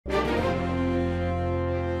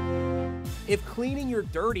If cleaning your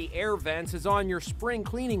dirty air vents is on your spring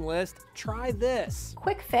cleaning list, try this.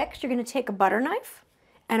 Quick fix, you're gonna take a butter knife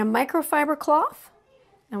and a microfiber cloth,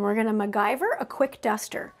 and we're gonna MacGyver a quick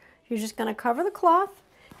duster. You're just gonna cover the cloth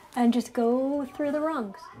and just go through the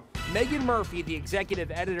rungs. Meaghan Murphy, the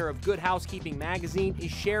executive editor of Good Housekeeping magazine,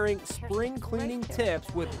 is sharing spring cleaning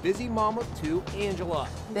tips with busy mom of two, Angela.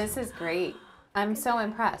 This is great. I'm so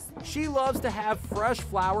impressed. She loves to have fresh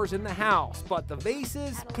flowers in the house, but the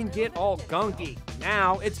vases can get all gunky.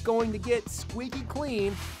 Now it's going to get squeaky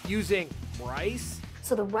clean using rice.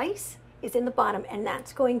 So the rice is in the bottom, and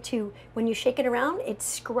that's going to, when you shake it around, it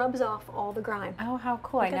scrubs off all the grime. Oh, how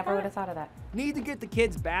cool. I never would have thought of that. Need to get the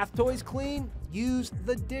kids' bath toys clean? Use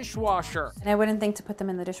the dishwasher. And I wouldn't think to put them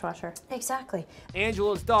in the dishwasher. Exactly.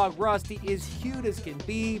 Angela's dog, Rusty, is cute as can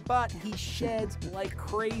be, but he sheds like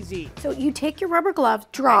crazy. So you take your rubber gloves,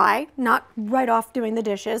 dry, not right off doing the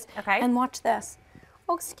dishes, Okay. and watch this.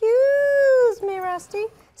 Oh, excuse me, Rusty.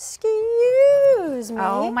 Excuse me.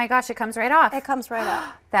 Oh my gosh, it comes right off. It comes right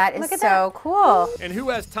off. That is Look at so cool. And who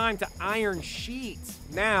has time to iron sheets?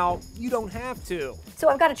 Now you don't have to. So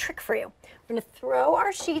I've got a trick for you. We're gonna throw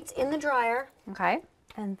our sheets in the dryer Okay.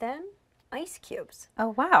 and then ice cubes. Oh,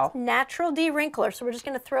 wow. Natural de-wrinkler. So we're just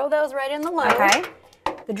gonna throw those right in the load. Okay.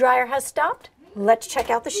 The dryer has stopped. Let's check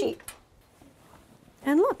out the sheet.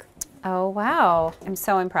 And look. Oh, wow. I'm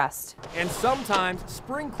so impressed. And sometimes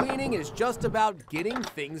spring cleaning is just about getting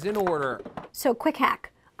things in order. So quick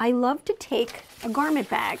hack. I love to take a garment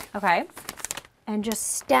bag Okay. and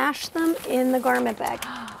just stash them in the garment bag.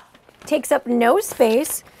 Takes up no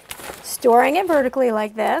space, storing it vertically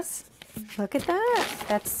like this. Look at that.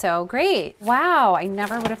 That's so great. Wow. I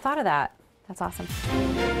never would have thought of that. That's awesome.